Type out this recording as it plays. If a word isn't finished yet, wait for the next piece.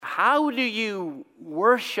how do you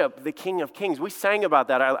worship the King of Kings? We sang about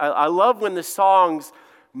that. I love when the songs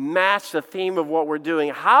match the theme of what we're doing.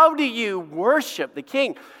 How do you worship the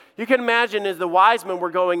King? You can imagine as the wise men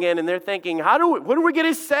were going in and they're thinking, what are we going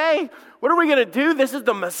to say? What are we going to do? This is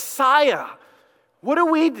the Messiah. What do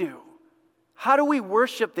we do? How do we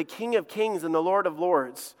worship the King of Kings and the Lord of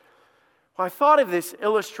Lords? Well, I thought of this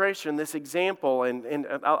illustration, this example, and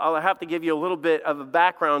I'll have to give you a little bit of a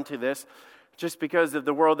background to this just because of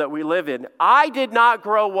the world that we live in. I did not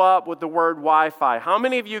grow up with the word Wi-Fi. How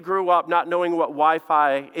many of you grew up not knowing what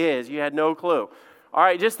Wi-Fi is? You had no clue. All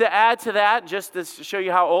right, just to add to that, just to show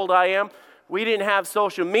you how old I am, we didn't have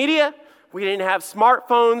social media. We didn't have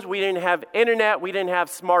smartphones. We didn't have internet. We didn't have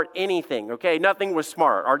smart anything, okay? Nothing was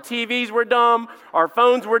smart. Our TVs were dumb. Our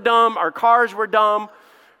phones were dumb. Our cars were dumb.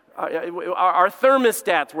 Our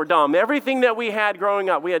thermostats were dumb. Everything that we had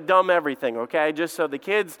growing up, we had dumb everything, okay? Just so the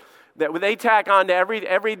kids, that they tack on to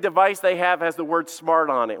every device they have has the word smart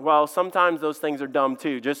on it. Well, sometimes those things are dumb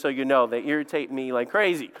too, just so you know. They irritate me like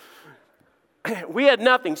crazy. We had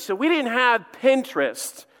nothing. So we didn't have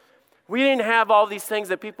Pinterest. We didn't have all these things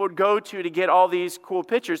that people would go to get all these cool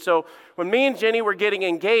pictures. So when me and Jenny were getting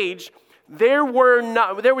engaged, there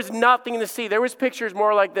was nothing to see. There was pictures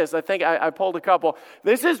more like this. I think I pulled a couple.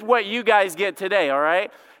 This is what you guys get today, all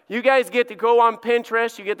right? You guys get to go on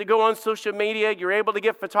Pinterest. You get to go on social media. You're able to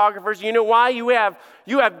get photographers. You know why? You have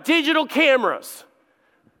digital cameras.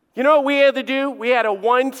 You know what we had to do? We had a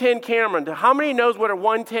 110 camera. How many knows what a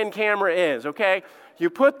 110 camera is, okay? You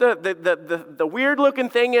put the weird-looking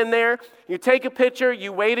thing in there. You take a picture.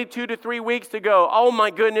 You waited 2 to 3 weeks to go. Oh,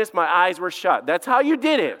 my goodness, my eyes were shut. That's how you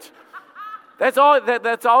did it. That's all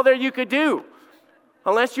there you could do.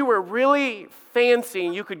 Unless you were really fancy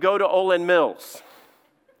and you could go to Olin Mills.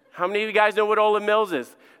 How many of you guys know what Olin Mills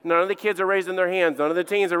is? None of the kids are raising their hands. None of the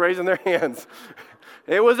teens are raising their hands.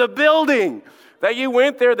 It was a building that you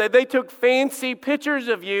went there, that they took fancy pictures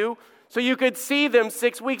of you so you could see them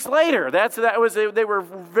 6 weeks later. They were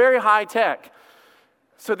very high tech.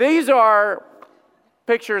 So these are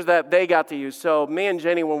pictures that they got to use. So me and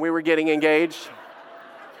Jenny, when we were getting engaged,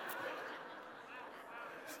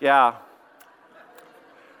 yeah,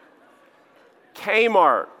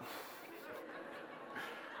 Kmart,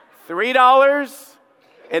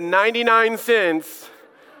 $3.99.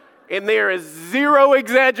 And there is zero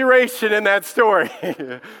exaggeration in that story.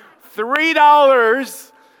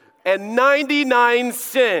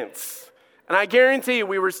 $3.99. And I guarantee you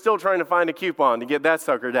we were still trying to find a coupon to get that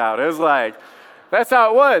suckered out. It was like, that's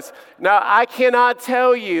how it was. Now, I cannot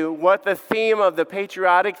tell you what the theme of the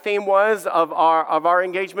patriotic theme was of our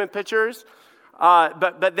engagement pictures.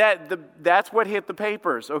 But that's what hit the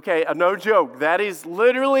papers, okay? No joke. That is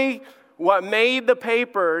literally what made the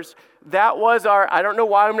papers. That was I don't know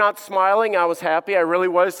why I'm not smiling. I was happy. I really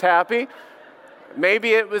was happy.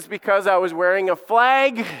 Maybe it was because I was wearing a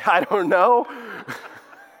flag. I don't know.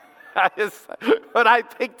 But I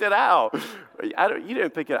picked it out. You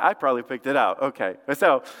didn't pick it out. I probably picked it out. Okay.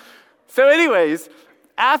 So anyways,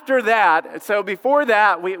 after that, so before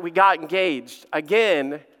that, we got engaged.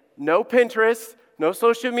 Again, no Pinterest. No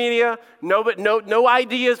social media, no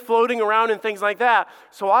ideas floating around and things like that.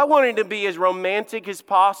 So I wanted to be as romantic as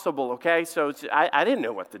possible, okay? So I didn't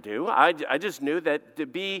know what to do. I just knew that to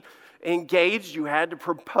be engaged, you had to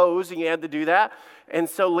propose and you had to do that. And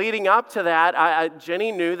so leading up to that,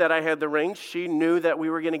 Jenny knew that I had the ring. She knew that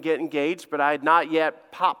we were going to get engaged, but I had not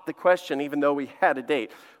yet popped the question, even though we had a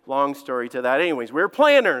date. Long story to that. Anyways, we were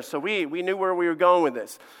planners, so we knew where we were going with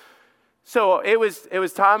this. So it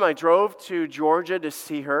was time. I drove to Georgia to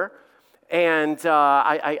see her, and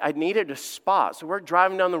I needed a spot. So we're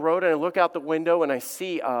driving down the road, and I look out the window, and I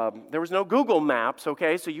see there was no Google Maps,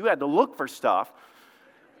 okay? So you had to look for stuff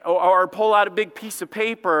or pull out a big piece of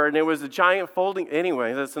paper, and it was a giant folding.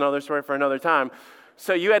 Anyway, that's another story for another time.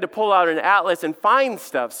 So you had to pull out an atlas and find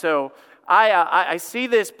stuff. So I see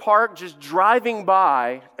this park just driving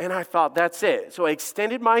by, and I thought, that's it. So I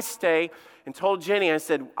extended my stay and told Jenny, I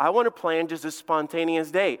said, I want to plan just a spontaneous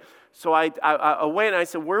date. So I went and I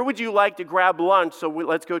said, where would you like to grab lunch? So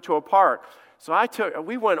let's go to a park. So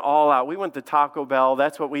we went all out. We went to Taco Bell.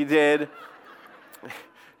 That's what we did.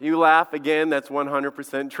 You laugh again. That's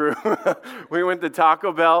 100% true. We went to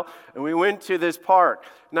Taco Bell and we went to this park.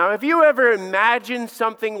 Now, have you ever imagined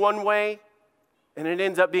something one way and it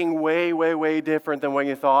ends up being way, way, way different than what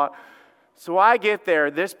you thought? So I get there.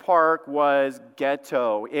 This park was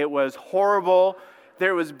ghetto. It was horrible.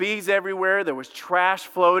 There was bees everywhere. There was trash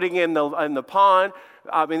floating in the pond.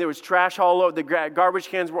 There was trash all over. The garbage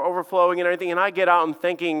cans were overflowing and everything. And I get out and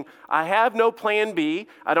thinking, I have no plan B.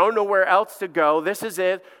 I don't know where else to go. This is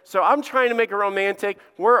it. So I'm trying to make it romantic.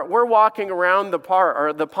 We're walking around the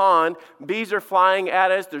pond. Bees are flying at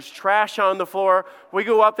us. There's trash on the floor. We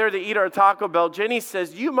go up there to eat our Taco Bell. Jenny says,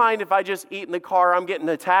 "Do you mind if I just eat in the car? I'm getting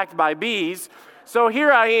attacked by bees." So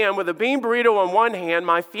here I am with a bean burrito on one hand,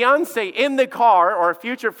 my fiance in the car, or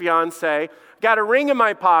future fiance, got a ring in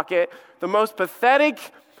my pocket, the most pathetic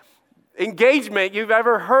engagement you've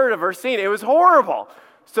ever heard of or seen. It was horrible.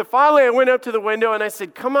 So finally I went up to the window and I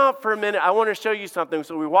said, "Come out for a minute, I want to show you something."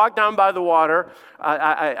 So we walked down by the water.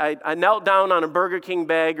 I knelt down on a Burger King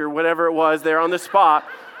bag or whatever it was there on the spot.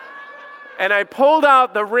 And I pulled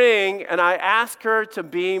out the ring and I asked her to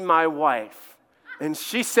be my wife. And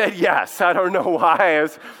she said yes. I don't know why.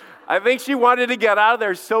 I think she wanted to get out of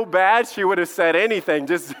there so bad she would have said anything.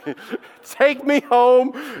 Just take me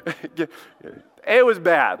home. It was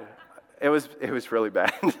bad. It was really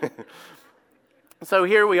bad. So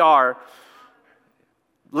here we are.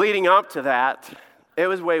 Leading up to that, it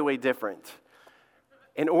was way, way different.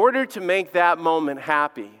 In order to make that moment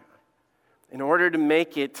happy, in order to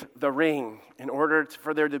make it the ring, in order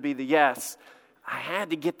for there to be the yes, I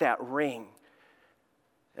had to get that ring.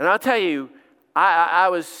 And I'll tell you, I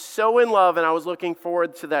was so in love and I was looking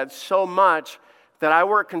forward to that so much that I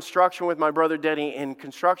worked construction with my brother Denny, and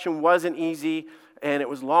construction wasn't easy and it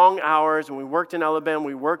was long hours, and we worked in Alabama,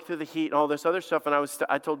 we worked through the heat and all this other stuff, and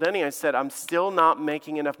I told Denny, I said, "I'm still not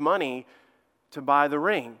making enough money to buy the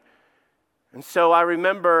ring." And so I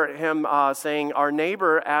remember him saying, our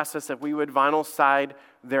neighbor asked us if we would vinyl side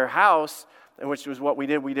their house, and which was what we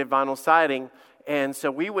did vinyl siding. And so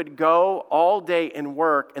we would go all day and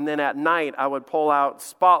work, and then at night I would pull out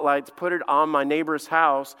spotlights, put it on my neighbor's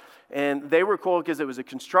house, and they were cool because it was a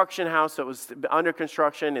construction house, so it was under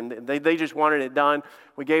construction, and they just wanted it done.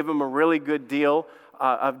 We gave them a really good deal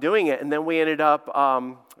of doing it, and then we ended up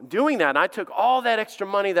doing that, and I took all that extra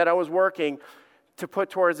money that I was working to put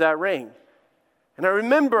towards that ring. And I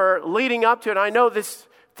remember leading up to it, and I know this,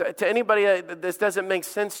 to anybody, this doesn't make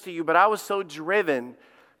sense to you, but I was so driven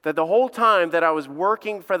that the whole time that I was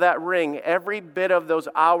working for that ring, every bit of those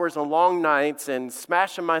hours and long nights and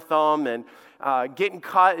smashing my thumb and getting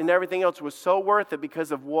cut and everything else was so worth it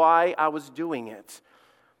because of why I was doing it.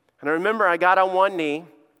 And I remember I got on one knee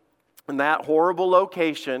in that horrible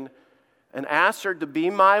location and asked her to be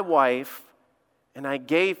my wife, and I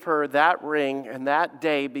gave her that ring, and that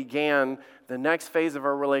day began the next phase of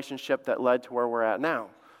our relationship that led to where we're at now.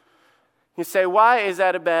 You say, why is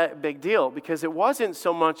that a big deal? Because it wasn't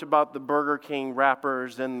so much about the Burger King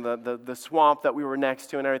wrappers and the swamp that we were next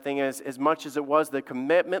to and everything, as much as it was the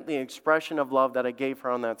commitment, the expression of love that I gave her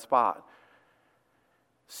on that spot.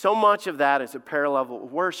 So much of that is a parallel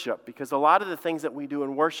of worship, because a lot of the things that we do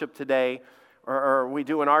in worship today, or we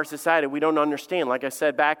do in our society, we don't understand. Like I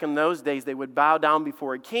said, back in those days, they would bow down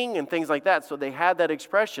before a king and things like that, so they had that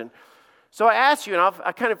expression. So I asked you, and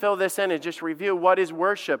I kind of fill this in and just review, what is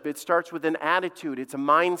worship? It starts with an attitude. It's a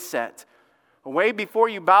mindset. Way before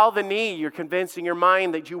you bow the knee, you're convincing your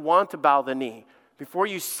mind that you want to bow the knee. Before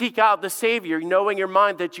you seek out the Savior, you know in your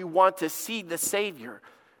mind that you want to see the Savior.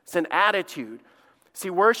 It's an attitude. See,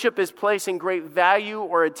 worship is placing great value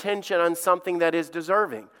or attention on something that is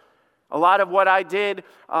deserving. A lot of what I did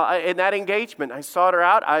in that engagement, I sought her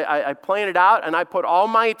out, I planned it out, and I put all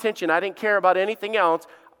my attention, I didn't care about anything else,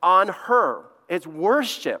 on her. It's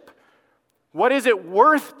worship. What is it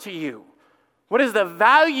worth to you? What is the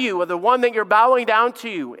value of the one that you're bowing down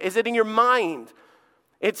to? Is it in your mind?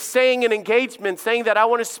 It's saying an engagement, saying that I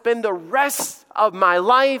want to spend the rest of my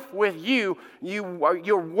life with you.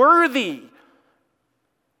 You're worthy.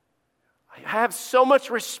 I have so much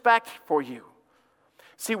respect for you.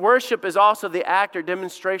 See, worship is also the act or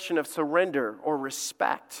demonstration of surrender or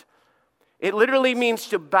respect. It literally means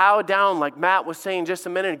to bow down, like Matt was saying just a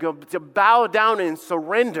minute ago, to bow down and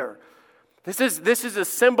surrender. This is a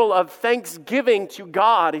symbol of thanksgiving to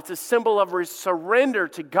God. It's a symbol of surrender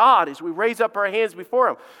to God as we raise up our hands before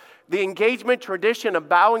Him. The engagement tradition of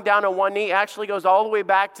bowing down on one knee actually goes all the way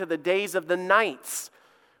back to the days of the knights,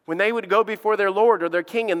 when they would go before their lord or their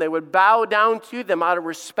king and they would bow down to them out of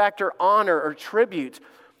respect or honor or tribute.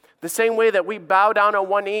 The same way that we bow down on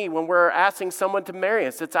one knee when we're asking someone to marry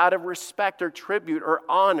us, it's out of respect or tribute or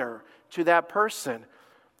honor to that person.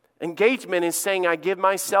 Engagement is saying, I give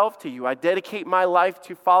myself to you. I dedicate my life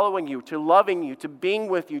to following you, to loving you, to being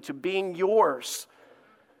with you, to being yours.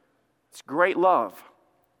 It's great love.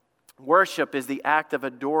 Worship is the act of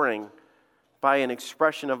adoring by an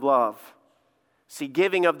expression of love. See,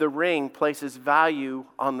 giving of the ring places value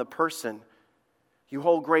on the person. You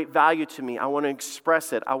hold great value to me. I want to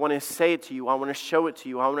express it. I want to say it to you. I want to show it to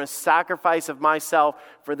you. I want to sacrifice of myself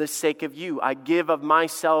for the sake of you. I give of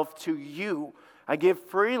myself to you. I give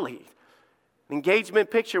freely. Engagement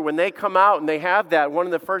picture, when they come out and they have that, one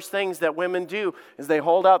of the first things that women do is they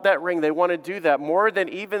hold out that ring. They want to do that. More than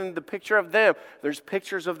even the picture of them, there's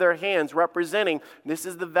pictures of their hands representing this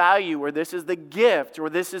is the value, or this is the gift, or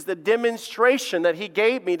this is the demonstration that he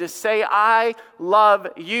gave me to say, I love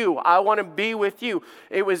you. I want to be with you.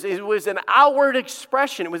 It was an outward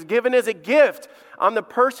expression. It was given as a gift. On the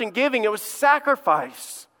person giving, it was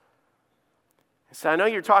sacrifice. So I know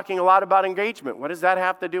you're talking a lot about engagement. What does that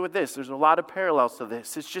have to do with this? There's a lot of parallels to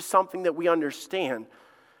this. It's just something that we understand.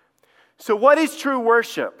 So what is true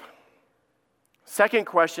worship? Second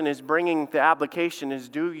question is bringing the application is,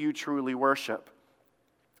 do you truly worship?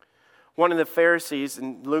 One of the Pharisees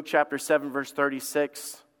in Luke chapter 7 verse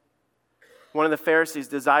 36, one of the Pharisees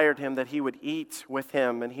desired him that he would eat with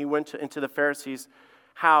him. And he went into the Pharisee's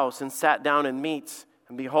house and sat down and meat.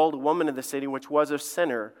 And behold, a woman of the city, which was a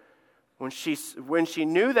sinner, when she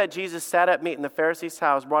knew that Jesus sat at meat in the Pharisee's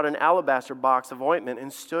house, brought an alabaster box of ointment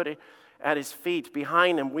and stood at his feet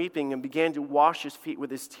behind him, weeping, and began to wash his feet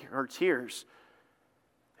with her tears,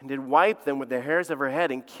 and did wipe them with the hairs of her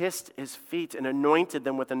head, and kissed his feet, and anointed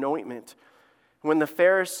them with an ointment. When the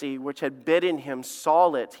Pharisee, which had bidden him,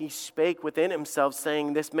 saw it, he spake within himself,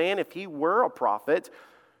 saying, This man, if he were a prophet,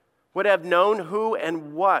 would have known who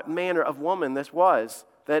and what manner of woman this was,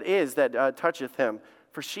 that toucheth him.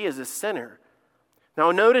 For she is a sinner.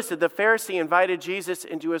 Now notice that the Pharisee invited Jesus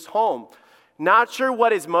into his home. Not sure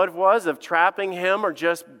what his motive was of trapping him, or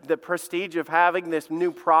just the prestige of having this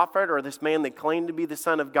new prophet or this man that claimed to be the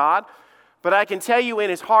Son of God. But I can tell you in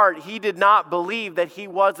his heart, he did not believe that he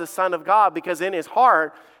was the Son of God, because in his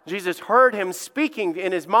heart, Jesus heard him speaking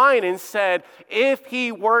in his mind and said, if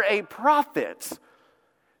he were a prophet.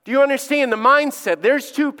 Do you understand the mindset?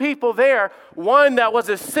 There's two people there. One that was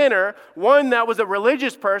a sinner, one that was a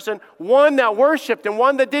religious person, one that worshiped, and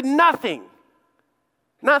one that did nothing.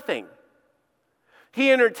 Nothing.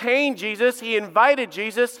 He entertained Jesus. He invited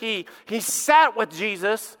Jesus. He sat with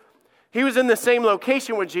Jesus. He was in the same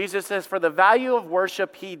location with Jesus. As for the value of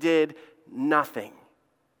worship, he did nothing.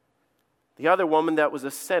 The other woman that was a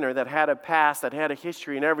sinner, that had a past, that had a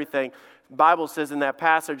history and everything, the Bible says in that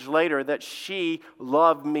passage later that she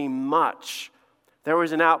loved me much. There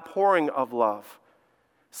was an outpouring of love.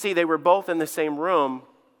 See, they were both in the same room,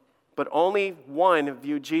 but only one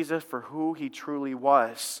viewed Jesus for who he truly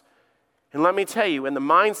was. And let me tell you, in the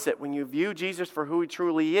mindset, when you view Jesus for who he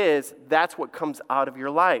truly is, that's what comes out of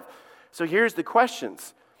your life. So here's the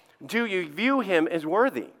questions. Do you view him as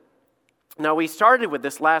worthy? Now, we started with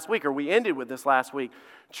this last week, or we ended with this last week.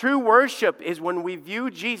 True worship is when we view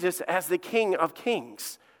Jesus as the King of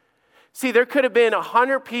Kings. See, there could have been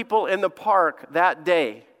 100 people in the park that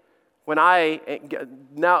day when I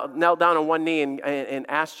knelt down on one knee and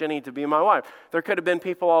asked Jenny to be my wife. There could have been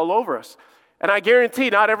people all over us. And I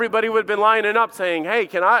guarantee not everybody would have been lining up saying, hey,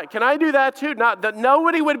 can I do that too?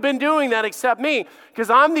 Nobody would have been doing that except me,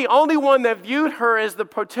 because I'm the only one that viewed her as the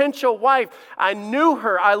potential wife. I knew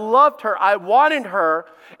her. I loved her. I wanted her.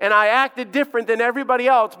 And I acted different than everybody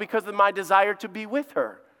else because of my desire to be with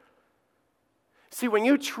her. See, when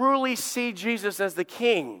you truly see Jesus as the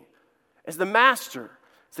King, as the Master,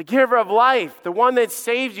 as the giver of life, the one that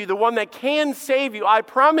saves you, the one that can save you, I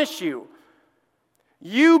promise you,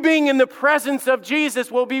 you being in the presence of Jesus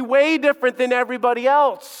will be way different than everybody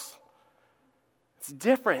else. It's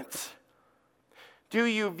different. Do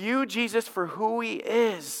you view Jesus for who he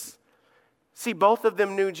is? See, both of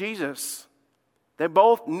them knew Jesus. They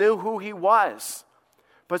both knew who he was.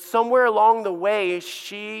 But somewhere along the way,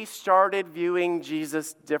 she started viewing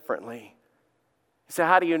Jesus differently. So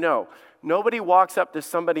how do you know? Nobody walks up to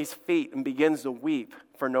somebody's feet and begins to weep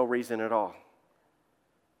for no reason at all.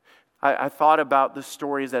 I thought about the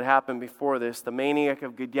stories that happened before this. The maniac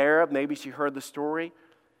of Gadara, maybe she heard the story.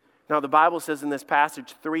 Now, the Bible says in this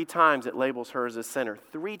passage 3 times it labels her as a sinner.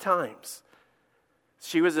 3 times.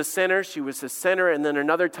 She was a sinner, and then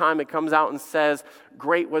another time it comes out and says,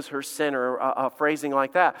 great was her sin, or a phrasing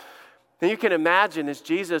like that. Then you can imagine, as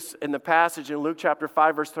Jesus in the passage in Luke chapter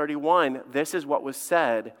 5, verse 31, this is what was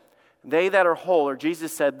said. They that are whole, or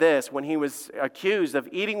Jesus said this when he was accused of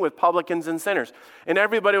eating with publicans and sinners. And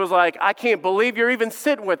everybody was like, I can't believe you're even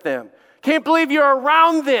sitting with them. Can't believe you're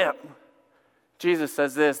around them. Jesus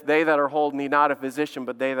says this, they that are whole need not a physician,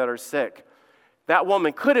 but they that are sick. That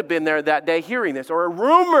woman could have been there that day hearing this, or a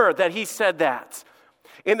rumor that he said that.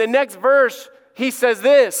 In the next verse, he says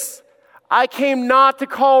this, I came not to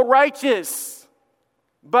call righteous,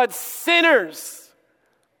 but sinners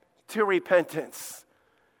to repentance.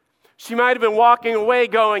 She might have been walking away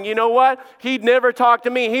going, you know what? He'd never talk to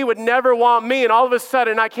me. He would never want me. And all of a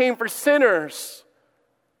sudden, I came for sinners.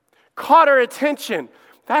 Caught her attention.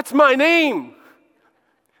 That's my name.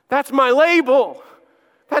 That's my label.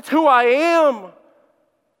 That's who I am.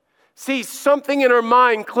 See, something in her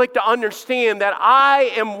mind clicked to understand that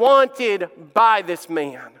I am wanted by this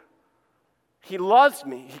man. He loves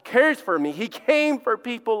me. He cares for me. He came for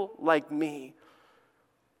people like me.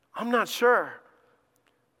 I'm not sure.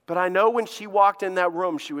 But I know when she walked in that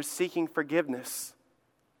room, she was seeking forgiveness.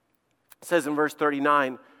 It says in verse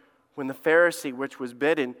 39, when the Pharisee, which was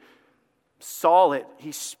bidden, saw it,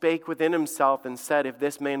 he spake within himself and said, if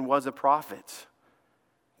this man was a prophet.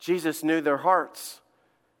 Jesus knew their hearts.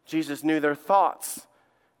 Jesus knew their thoughts.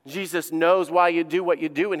 Jesus knows why you do what you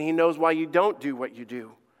do, and he knows why you don't do what you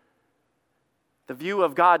do. The view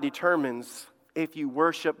of God determines if you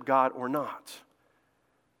worship God or not.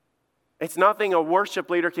 It's nothing a worship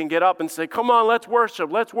leader can get up and say, come on, let's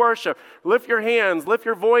worship, let's worship. Lift your hands, lift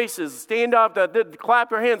your voices, stand up,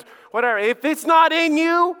 clap your hands, whatever. If it's not in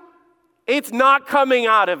you, it's not coming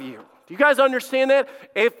out of you. Do you guys understand that?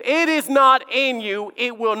 If it is not in you,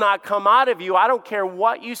 it will not come out of you. I don't care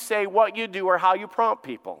what you say, what you do, or how you prompt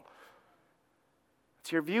people.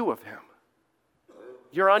 It's your view of him.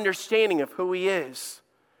 Your understanding of who he is.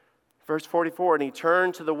 Verse 44, and he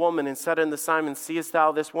turned to the woman and said unto Simon, seest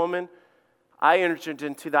thou this woman? I entered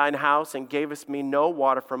into thine house and gavest me no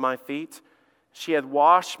water for my feet. She hath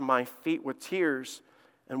washed my feet with tears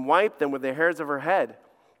and wiped them with the hairs of her head.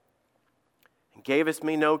 And gavest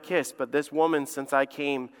me no kiss, but this woman, since I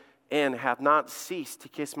came in, hath not ceased to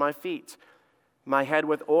kiss my feet. My head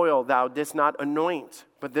with oil thou didst not anoint,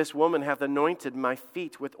 but this woman hath anointed my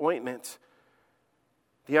feet with ointment.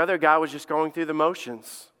 The other guy was just going through the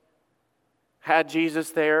motions. Had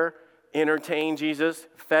Jesus there, entertained Jesus,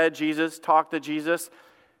 fed Jesus, talked to Jesus.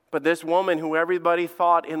 But this woman, who everybody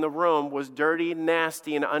thought in the room was dirty,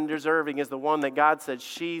 nasty, and undeserving, is the one that God said,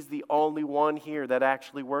 she's the only one here that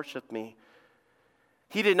actually worshiped me.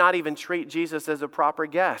 He did not even treat Jesus as a proper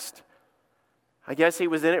guest. I guess he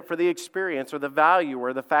was in it for the experience or the value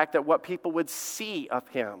or the fact that what people would see of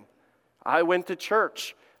him. I went to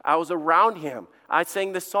church. I was around him. I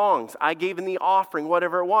sang the songs. I gave him the offering,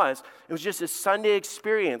 whatever it was. It was just a Sunday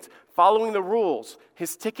experience, following the rules,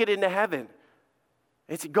 his ticket into heaven.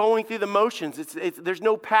 It's going through the motions. There's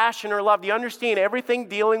no passion or love. Do you understand? Everything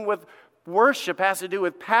dealing with worship has to do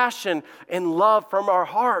with passion and love from our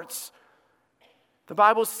hearts. The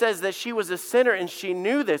Bible says that she was a sinner and she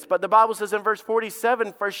knew this. But the Bible says in verse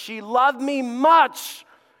 47, for she loved me much.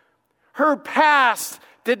 Her past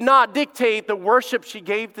did not dictate the worship she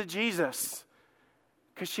gave to Jesus,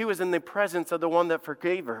 because she was in the presence of the one that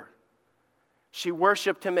forgave her. She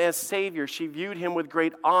worshiped him as Savior. She viewed him with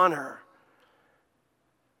great honor.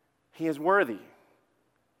 He is worthy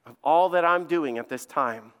of all that I'm doing at this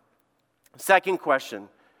time. Second question,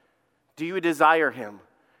 do you desire him?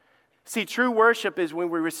 See, true worship is when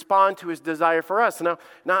we respond to his desire for us.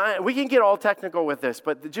 Now we can get all technical with this,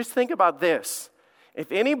 but just think about this.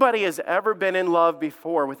 If anybody has ever been in love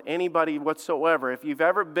before with anybody whatsoever, if you've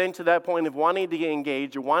ever been to that point of wanting to get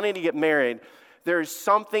engaged or wanting to get married, there's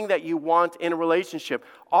something that you want in a relationship.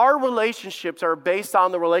 Our relationships are based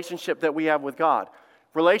on the relationship that we have with God.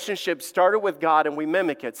 Relationships started with God and we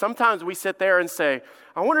mimic it. Sometimes we sit there and say,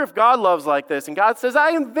 I wonder if God loves like this. And God says,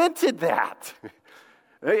 I invented that.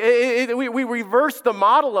 We reverse the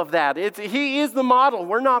model of that. He is the model.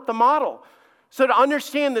 We're not the model. So to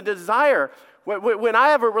understand the desire, when I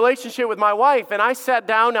have a relationship with my wife and I sat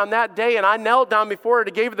down on that day and I knelt down before her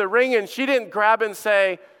to give her the ring and she didn't grab and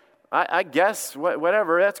say, I guess,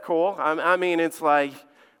 whatever, that's cool. I mean, it's like,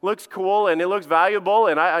 looks cool and it looks valuable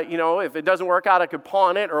and if it doesn't work out, I could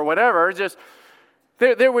pawn it or whatever. It's just,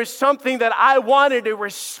 there was something that I wanted a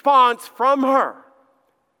response from her.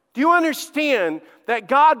 Do you understand that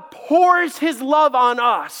God pours his love on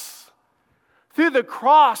us through the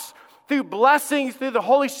cross, through blessings, through the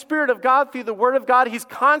Holy Spirit of God, through the Word of God? He's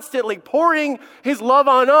constantly pouring his love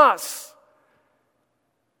on us.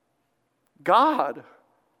 God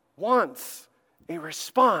wants a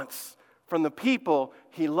response from the people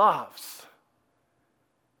he loves.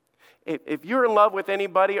 If you're in love with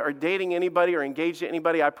anybody or dating anybody or engaged to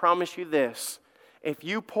anybody, I promise you this. If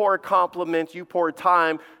you pour compliments, you pour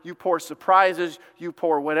time, you pour surprises, you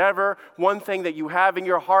pour whatever, one thing that you have in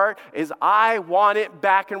your heart is, I want it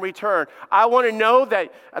back in return. I want to know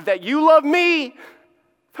that you love me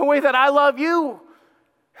the way that I love you.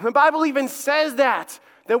 And the Bible even says that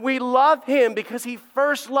we love him because he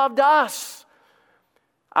first loved us.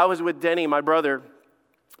 I was with Denny, my brother,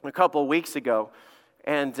 a couple of weeks ago,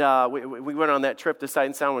 and we went on that trip to Sight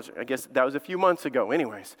and Sound, which I guess that was a few months ago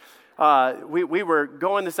anyways. We were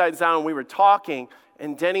going to Sight and Sound, and we were talking,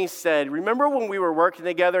 and Denny said, remember when we were working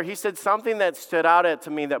together? He said something that stood out to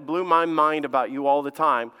me that blew my mind about you all the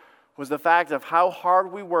time was the fact of how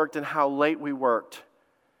hard we worked and how late we worked.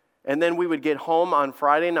 And then we would get home on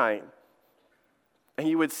Friday night, and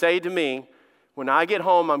you would say to me, when I get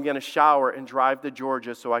home, I'm going to shower and drive to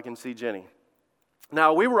Georgia so I can see Jenny.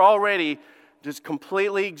 Now, we were already just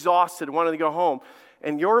completely exhausted, wanted to go home.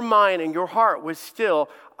 And your mind and your heart was still,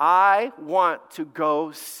 I want to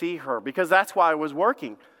go see her, because that's why I was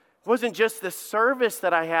working. It wasn't just the service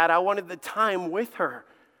that I had. I wanted the time with her.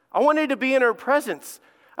 I wanted to be in her presence.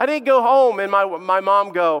 I didn't go home and my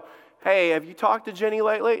mom go, hey, have you talked to Jenny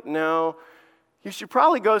lately? No. You should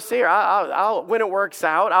probably go see her. I'll when it works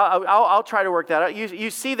out, I'll try to work that out. You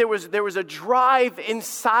see, there was a drive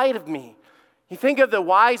inside of me. You think of the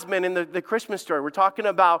wise men in the Christmas story. We're talking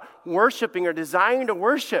about worshiping or desiring to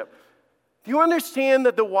worship. Do you understand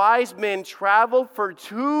that the wise men traveled for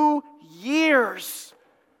 2 years?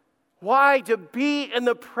 Why? To be in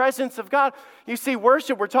the presence of God. You see,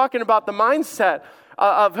 worship, we're talking about the mindset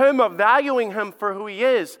of Him, of valuing Him for who He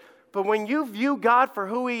is. But when you view God for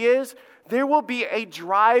who He is, there will be a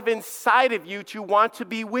drive inside of you to want to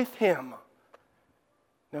be with Him.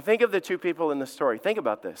 Now think of the two people in the story. Think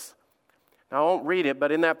about this. Now I won't read it,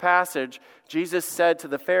 but in that passage, Jesus said to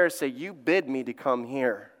the Pharisee, you bid me to come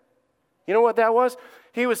here. You know what that was?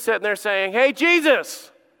 He was sitting there saying, hey,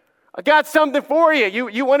 Jesus, I got something for you.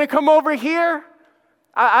 You want to come over here?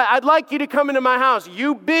 I'd like you to come into my house.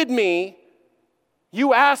 You bid me.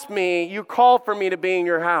 You asked me. You called for me to be in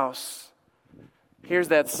your house. Here's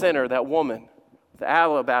that sinner, that woman, the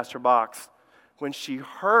alabaster box. When she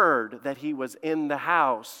heard that he was in the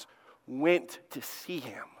house, went to see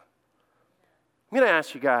him. I'm going to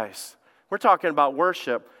ask you guys, we're talking about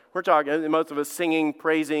worship. We're talking, most of us singing,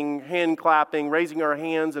 praising, hand clapping, raising our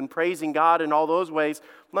hands and praising God in all those ways.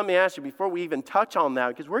 Let me ask you, before we even touch on that,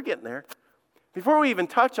 because we're getting there, before we even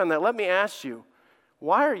touch on that, let me ask you,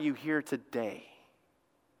 why are you here today?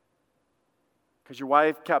 Because your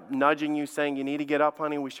wife kept nudging you, saying, you need to get up,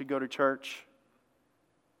 honey, we should go to church.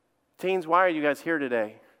 Teens, why are you guys here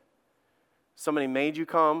today? Somebody made you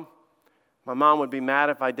come. My mom would be mad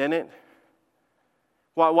if I didn't.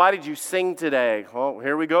 Why did you sing today? Well,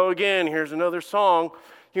 here we go again. Here's another song.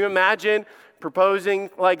 Can you imagine proposing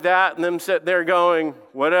like that and them sitting there going,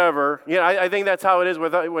 whatever. You know, I think that's how it is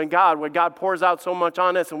when God pours out so much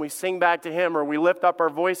on us and we sing back to Him or we lift up our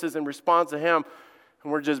voices in response to Him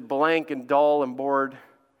and we're just blank and dull and bored.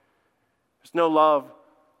 There's no love.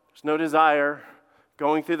 There's no desire.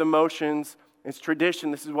 Going through the motions. It's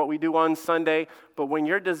tradition. This is what we do on Sunday. But when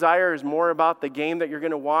your desire is more about the game that you're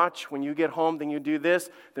going to watch when you get home than you do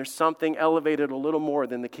this, there's something elevated a little more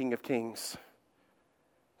than the King of Kings.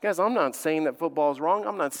 Guys, I'm not saying that football is wrong.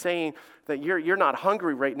 I'm not saying that you're not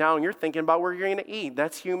hungry right now and you're thinking about where you're going to eat.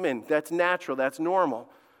 That's human. That's natural. That's normal.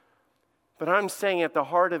 But I'm saying at the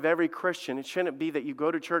heart of every Christian, it shouldn't be that you go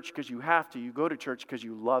to church because you have to. You go to church because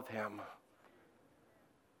you love Him.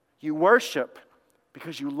 You worship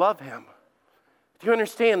because you love Him. Do you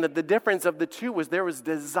understand that the difference of the two was there was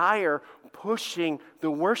desire pushing the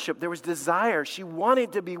worship. There was desire. She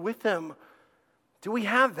wanted to be with Him. Do we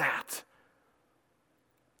have that?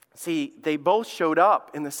 See, they both showed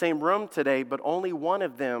up in the same room today, but only one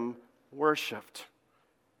of them worshiped.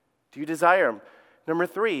 Do you desire Him? Number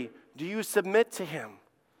 3, do you submit to Him?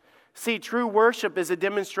 See, true worship is a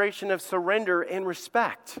demonstration of surrender and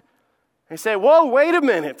respect. They say, whoa, wait a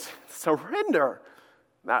minute. Surrender?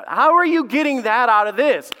 Now, how are you getting that out of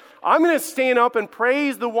this? I'm going to stand up and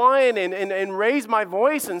praise the one and raise my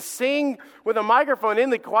voice and sing with a microphone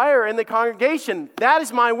in the choir, in the congregation. That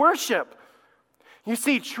is my worship. You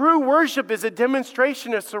see, true worship is a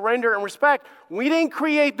demonstration of surrender and respect. We didn't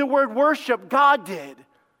create the word worship, God did.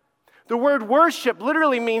 The word worship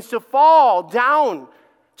literally means to fall down,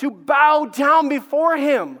 to bow down before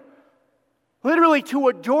Him. Literally to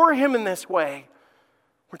adore Him in this way.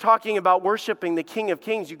 We're talking about worshiping the King of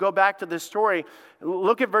Kings. You go back to this story,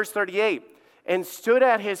 look at verse 38. And stood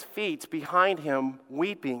at His feet behind Him,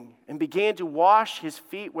 weeping, and began to wash His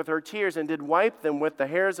feet with her tears, and did wipe them with the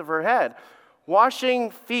hairs of her head.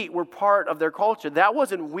 Washing feet were part of their culture. That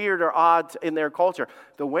wasn't weird or odd in their culture.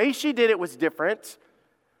 The way she did it was different.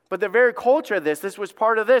 But the very culture of this was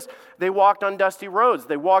part of this. They walked on dusty roads.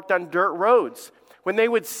 They walked on dirt roads. When they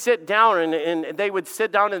would sit down and they would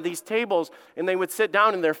sit down at these tables and they would sit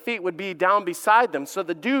down and their feet would be down beside them. So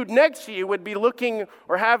the dude next to you would be looking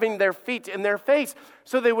or having their feet in their face.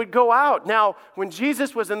 So they would go out. Now, when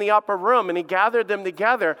Jesus was in the upper room and he gathered them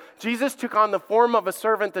together, Jesus took on the form of a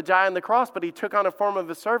servant to die on the cross, but he took on a form of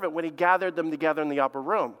a servant when he gathered them together in the upper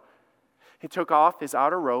room. He took off his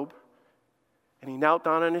outer robe and he knelt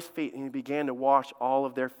down on his feet and he began to wash all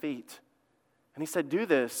of their feet. And he said, do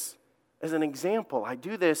this as an example. I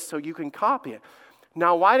do this so you can copy it.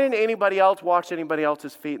 Now, why didn't anybody else wash anybody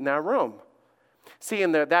else's feet in that room? See,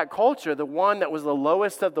 in that culture, the one that was the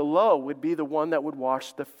lowest of the low would be the one that would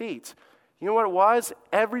wash the feet. You know what it was?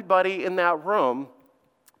 Everybody in that room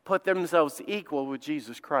put themselves equal with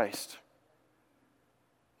Jesus Christ.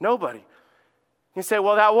 Nobody. You say,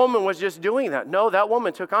 well, that woman was just doing that. No, that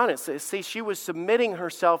woman took on it. See, she was submitting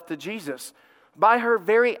herself to Jesus. By her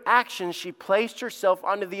very actions, she placed herself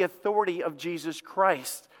under the authority of Jesus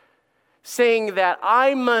Christ, saying that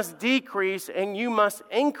I must decrease and you must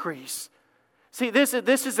increase. See, this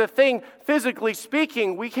is a thing, physically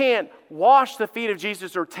speaking, we can't wash the feet of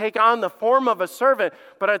Jesus or take on the form of a servant.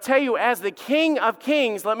 But I tell you, as the King of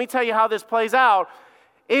Kings, let me tell you how this plays out.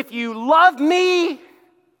 If you love me,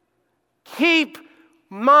 keep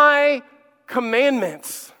my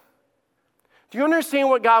commandments. Do you understand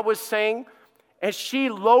what God was saying? As she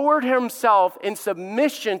lowered herself in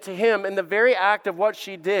submission to him in the very act of what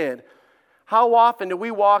she did, how often do we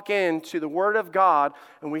walk into the Word of God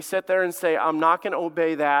and we sit there and say, I'm not going to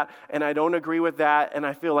obey that, and I don't agree with that, and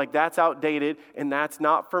I feel like that's outdated, and that's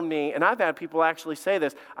not for me. And I've had people actually say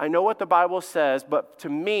this, I know what the Bible says, but to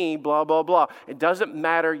me, blah, blah, blah. It doesn't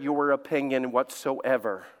matter your opinion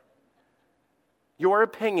whatsoever. Your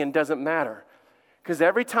opinion doesn't matter. Because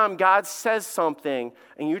every time God says something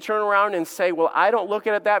and you turn around and say, well, I don't look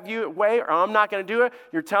at it that way or I'm not going to do it,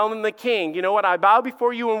 you're telling the king, you know what, I bow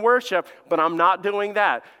before you in worship, but I'm not doing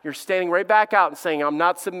that. You're standing right back out and saying, I'm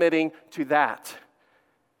not submitting to that.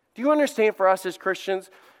 Do you understand, for us as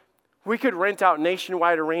Christians, we could rent out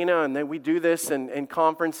Nationwide Arena, and then we do this in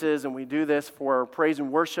conferences, and we do this for praise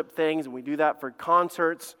and worship things, and we do that for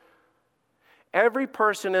concerts. Every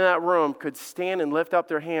person in that room could stand and lift up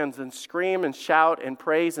their hands and scream and shout and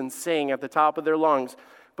praise and sing at the top of their lungs.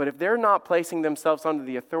 But if they're not placing themselves under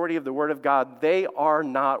the authority of the Word of God, they are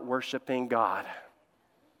not worshiping God.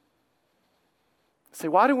 Say,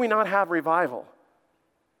 why do we not have revival?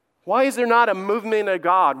 Why is there not a movement of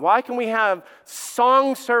God? Why can we have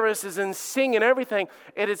song services and sing and everything?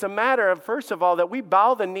 It is a matter of, first of all, that we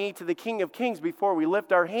bow the knee to the King of Kings before we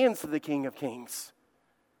lift our hands to the King of Kings.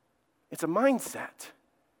 It's a mindset.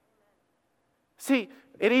 See,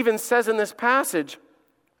 it even says in this passage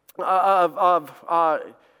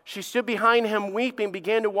she stood behind him weeping,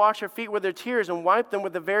 began to wash her feet with her tears and wiped them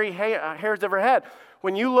with the very hairs of her head.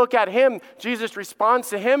 When you look at him, Jesus responds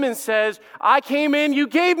to him and says, I came in, you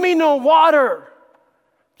gave me no water.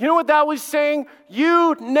 You know what that was saying?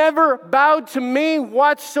 You never bowed to me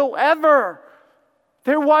whatsoever.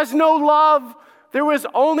 There was no love. There was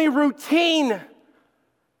only routine.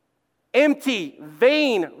 Empty,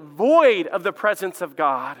 vain, void of the presence of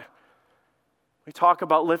God. We talk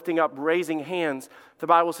about lifting up, raising hands. The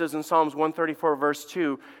Bible says in Psalms 134, verse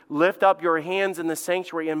 2, lift up your hands in the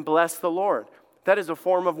sanctuary and bless the Lord. That is a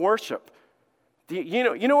form of worship.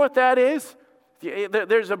 You know what that is?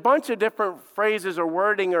 There's a bunch of different phrases or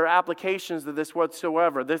wording or applications to this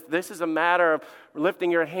whatsoever. This is a matter of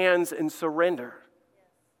lifting your hands in surrender.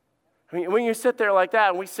 I mean, when you sit there like that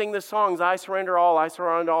and we sing the songs, I surrender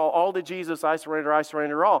all to Jesus, I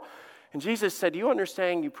surrender all. And Jesus said, you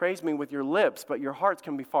understand, you praise me with your lips, but your hearts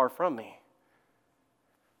can be far from me.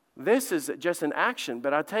 This is just an action,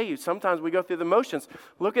 but I tell you, sometimes we go through the motions.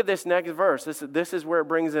 Look at this next verse. This is where it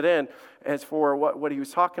brings it in as for what he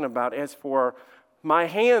was talking about. As for my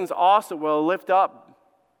hands also will lift up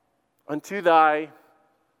unto thy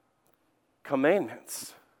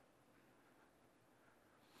commandments.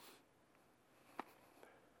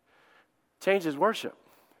 Changes worship.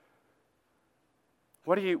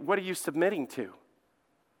 What are you submitting to?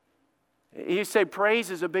 You say praise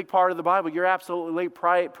is a big part of the Bible. You're absolutely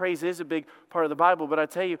right. Praise is a big part of the Bible. But I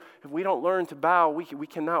tell you, if we don't learn to bow, we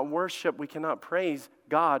cannot worship. We cannot praise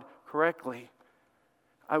God correctly.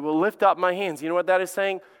 I will lift up my hands. You know what that is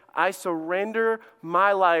saying? I surrender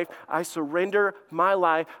my life. I surrender my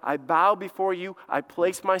life. I bow before you. I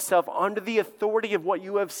place myself under the authority of what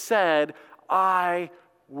you have said. I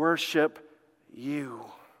worship you.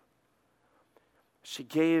 She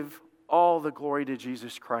gave all the glory to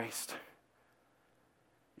Jesus Christ.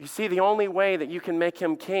 You see, the only way that you can make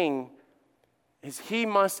him king is he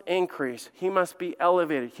must increase. He must be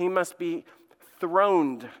elevated. He must be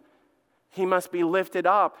throned. He must be lifted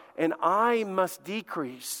up, and I must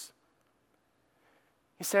decrease.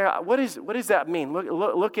 You say, what does that mean?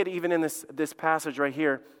 Look at even in this passage right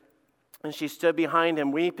here. And she stood behind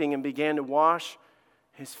him weeping and began to wash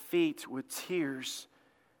his feet with tears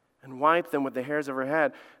and wipe them with the hairs of her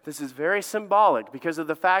head. This is very symbolic because of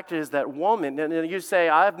the fact is that woman, and you say,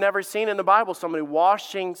 I've never seen in the Bible somebody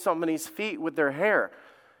washing somebody's feet with their hair.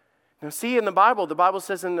 Now see in the Bible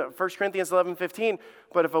says in 1 Corinthians 11:15,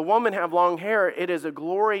 but if a woman have long hair, it is a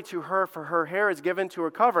glory to her, for her hair is given to her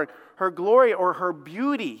covering. Her glory or her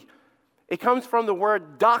beauty, it comes from the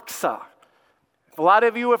word doxa. A lot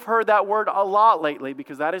of you have heard that word a lot lately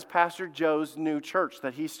because that is Pastor Joe's new church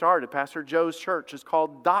that he started. Pastor Joe's church is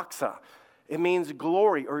called doxa. It means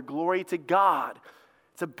glory or glory to God.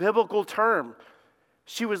 It's a biblical term.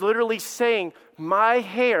 She was literally saying, my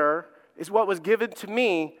hair is what was given to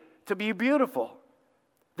me to be beautiful.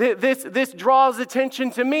 This draws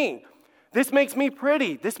attention to me. This makes me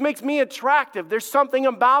pretty. This makes me attractive. There's something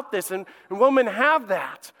about this, and women have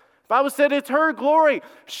that. The Bible said it's her glory.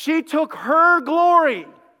 She took her glory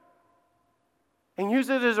and used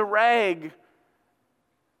it as a rag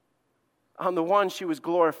on the one she was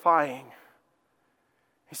glorifying.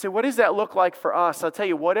 He said, what does that look like for us? I'll tell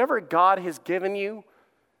you, whatever God has given you,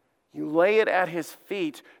 you lay it at his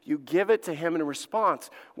feet. You give it to him in response.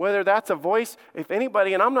 Whether that's a voice, if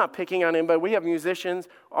anybody, and I'm not picking on anybody, we have musicians,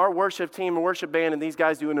 our worship team and worship band, and these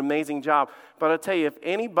guys do an amazing job. But I'll tell you, if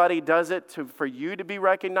anybody does it for you to be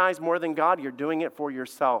recognized more than God, you're doing it for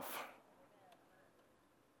yourself.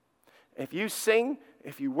 If you sing,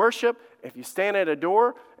 if you worship, if you stand at a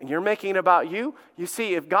door and you're making it about you, you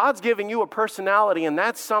see, if God's giving you a personality and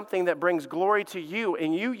that's something that brings glory to you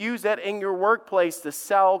and you use that in your workplace to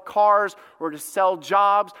sell cars or to sell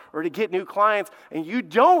jobs or to get new clients and you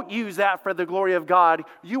don't use that for the glory of God,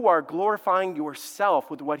 you are glorifying yourself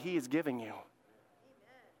with what he is giving you.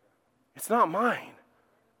 It's not mine.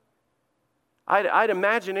 I'd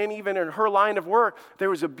imagine even in her line of work, there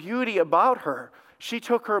was a beauty about her. She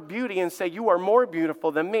took her beauty and said, you are more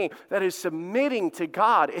beautiful than me. That is submitting to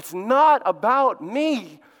God. It's not about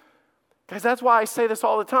me. Guys, that's why I say this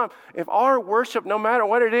all the time. If our worship, no matter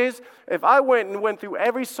what it is, if I went through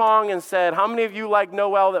every song and said, how many of you like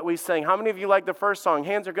Noel that we sang? How many of you like the first song?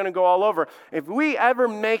 Hands are going to go all over. If we ever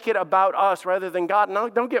make it about us rather than God, no,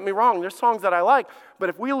 don't get me wrong, there's songs that I like, but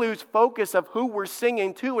if we lose focus of who we're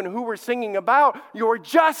singing to and who we're singing about, you're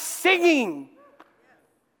just singing.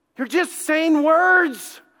 You're just saying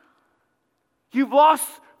words. You've lost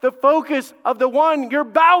the focus of the one you're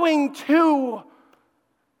bowing to.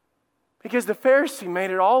 Because the Pharisee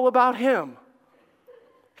made it all about him.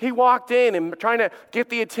 He walked in and trying to get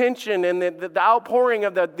the attention and the outpouring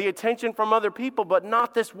of the attention from other people, but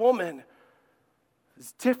not this woman.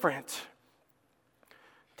 It's different.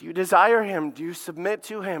 Do you desire him? Do you submit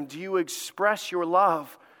to him? Do you express your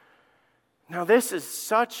love? Now this is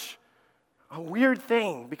such a weird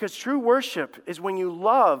thing, because true worship is when you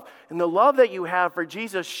love, and the love that you have for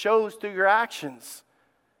Jesus shows through your actions.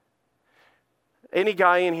 Any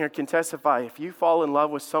guy in here can testify, if you fall in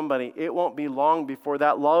love with somebody, it won't be long before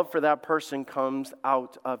that love for that person comes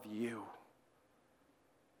out of you.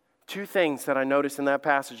 Two things that I noticed in that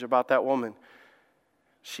passage about that woman.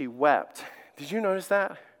 She wept. Did you notice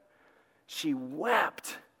that? She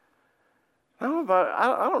wept. I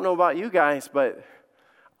don't know about you guys, but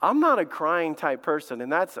I'm not a crying type person,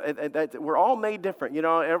 and that's we're all made different. You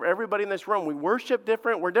know, everybody in this room, we worship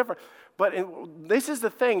different, we're different. But this is the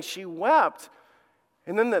thing, she wept.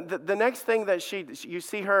 And then the next thing that you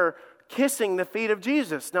see her kissing the feet of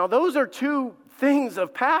Jesus. Now, those are two things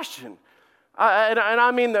of passion. And I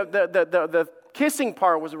mean, the kissing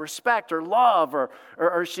part was respect or love,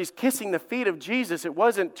 or she's kissing the feet of Jesus. It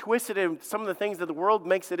wasn't twisted in some of the things that the world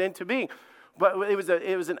makes it into being. But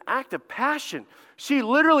it was an act of passion. She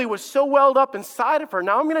literally was so welled up inside of her.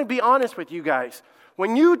 Now, I'm going to be honest with you guys.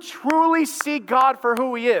 When you truly see God for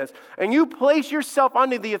who he is, and you place yourself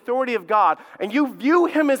under the authority of God, and you view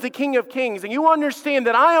him as the King of Kings, and you understand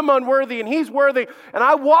that I am unworthy and he's worthy, and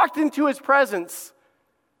I walked into his presence,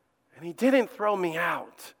 and he didn't throw me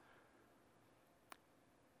out,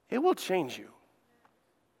 it will change you.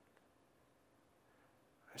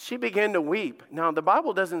 She began to weep. Now, the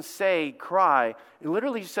Bible doesn't say cry. It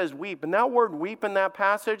literally says weep. And that word weep in that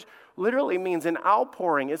passage literally means an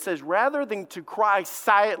outpouring. It says rather than to cry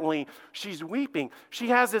silently, she's weeping. She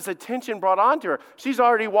has this attention brought onto her. She's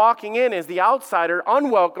already walking in as the outsider,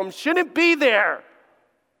 unwelcome, shouldn't be there.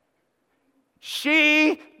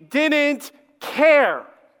 She didn't care.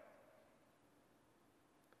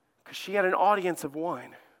 Because she had an audience of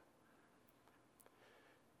one.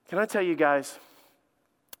 Can I tell you guys,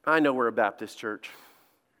 I know we're a Baptist church.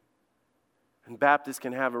 And Baptists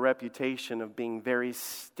can have a reputation of being very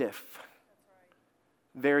stiff.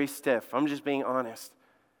 Very stiff. I'm just being honest.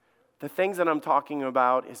 The things that I'm talking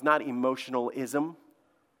about is not emotionalism,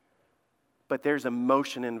 but there's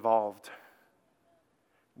emotion involved.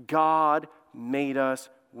 God made us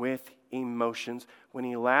with emotions.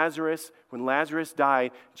 When Lazarus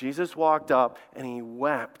died, Jesus walked up and he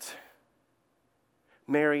wept.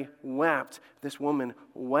 Mary wept. This woman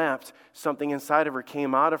wept. Something inside of her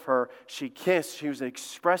came out of her. She kissed. She was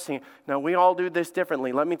expressing it. Now, we all do this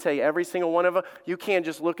differently. Let me tell you, every single one of us, you can't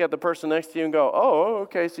just look at the person next to you and go, oh,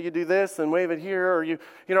 okay, so you do this and wave it here.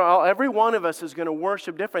 Or every one of us is going to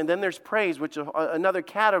worship different. Then there's praise, which is another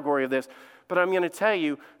category of this. But I'm going to tell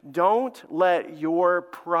you, don't let your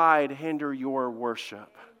pride hinder your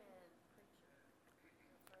worship.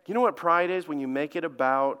 You know what pride is? When you make it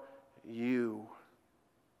about you.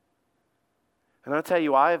 And I'll tell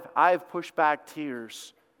you, I've pushed back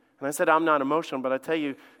tears. And I said I'm not emotional, but I tell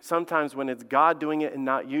you, sometimes when it's God doing it and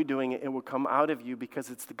not you doing it, it will come out of you because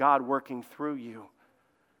it's the God working through you.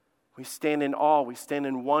 We stand in awe, we stand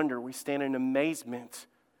in wonder, we stand in amazement.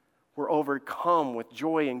 We're overcome with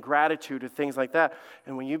joy and gratitude or things like that.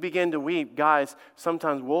 And when you begin to weep, guys,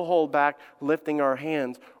 sometimes we'll hold back lifting our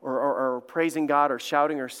hands or praising God or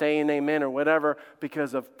shouting or saying amen or whatever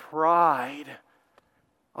because of pride.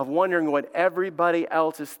 Of wondering what everybody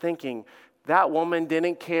else is thinking. That woman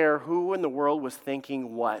didn't care who in the world was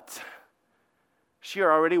thinking what. She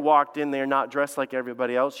already walked in there not dressed like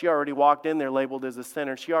everybody else. She already walked in there labeled as a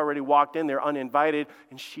sinner. She already walked in there uninvited,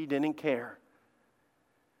 and she didn't care.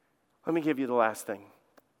 Let me give you the last thing.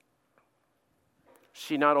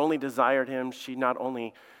 She not only desired him, she not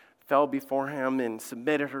only fell before him and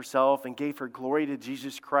submitted herself and gave her glory to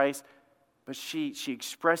Jesus Christ, but she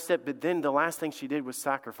expressed it, but then the last thing she did was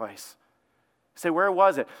sacrifice. Say, where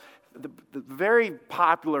was it? The very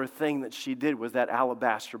popular thing that she did was that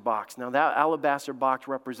alabaster box. Now, that alabaster box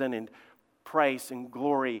represented price and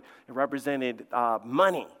glory. It represented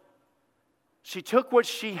money. She took what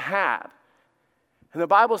she had. And the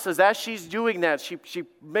Bible says as she's doing that, she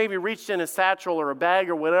maybe reached in a satchel or a bag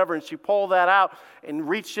or whatever, and she pulled that out and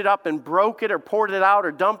reached it up and broke it or poured it out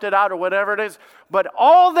or dumped it out or whatever it is. But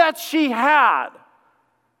all that she had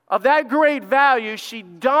of that great value, she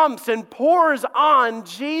dumps and pours on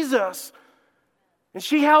Jesus. And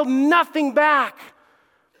she held nothing back.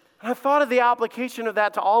 And I thought of the application of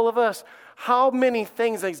that to all of us. How many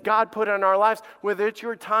things has God put in our lives, whether it's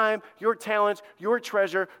your time, your talents, your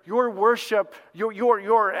treasure, your worship,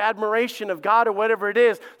 your admiration of God or whatever it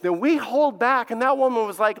is, that we hold back. And that woman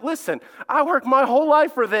was like, listen, I worked my whole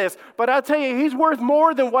life for this, but I'll tell you, he's worth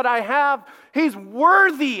more than what I have. He's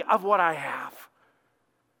worthy of what I have.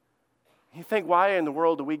 You think, why in the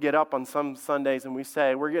world do we get up on some Sundays and we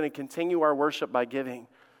say, we're going to continue our worship by giving?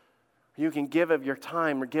 You can give of your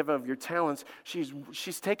time or give of your talents.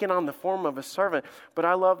 She's taken on the form of a servant. But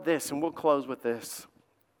I love this, and we'll close with this.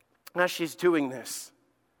 As she's doing this,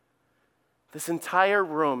 this entire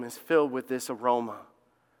room is filled with this aroma.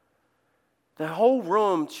 The whole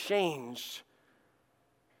room changed.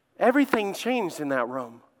 Everything changed in that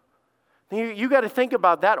room. You got to think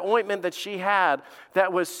about that ointment that she had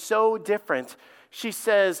that was so different. She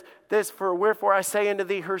says this, for wherefore I say unto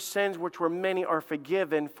thee, her sins which were many are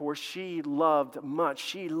forgiven, for she loved much.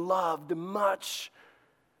 She loved much.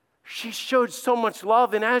 She showed so much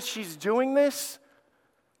love, and as she's doing this,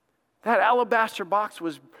 that alabaster box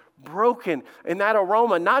was broken, and that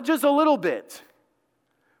aroma, not just a little bit,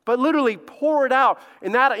 but literally poured out,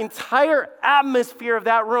 and that entire atmosphere of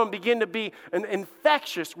that room began to be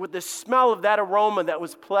infectious with the smell of that aroma that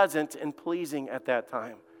was pleasant and pleasing at that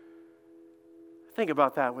time. Think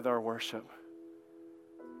about that with our worship.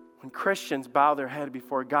 When Christians bow their head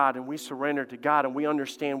before God and we surrender to God and we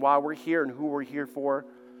understand why we're here and who we're here for,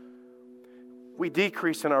 we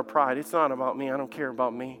decrease in our pride. It's not about me. I don't care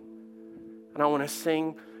about me. And I want to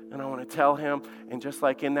sing and I want to tell him. And just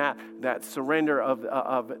like in that surrender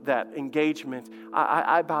of that engagement,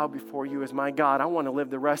 I bow before you as my God. I want to live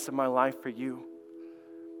the rest of my life for you.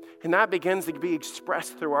 And that begins to be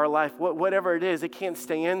expressed through our life. Whatever it is, it can't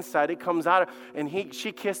stay inside. It comes out. And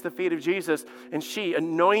she kissed the feet of Jesus. And she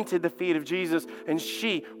anointed the feet of Jesus. And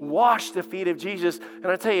she washed the feet of Jesus.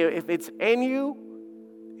 And I tell you, if it's in you,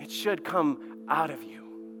 it should come out of you.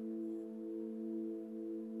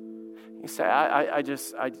 You say,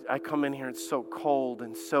 I come in here, it's so cold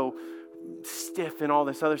and so stiff and all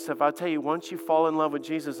this other stuff. I'll tell you, once you fall in love with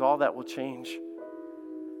Jesus, all that will change.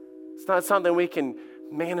 It's not something we can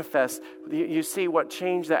manifest. You see what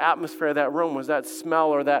changed the atmosphere of that room was that smell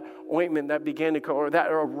or that ointment that began to or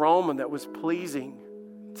that aroma that was pleasing.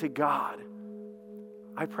 to God.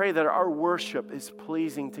 I pray that our worship is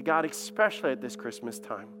pleasing to God, especially at this Christmas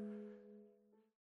time.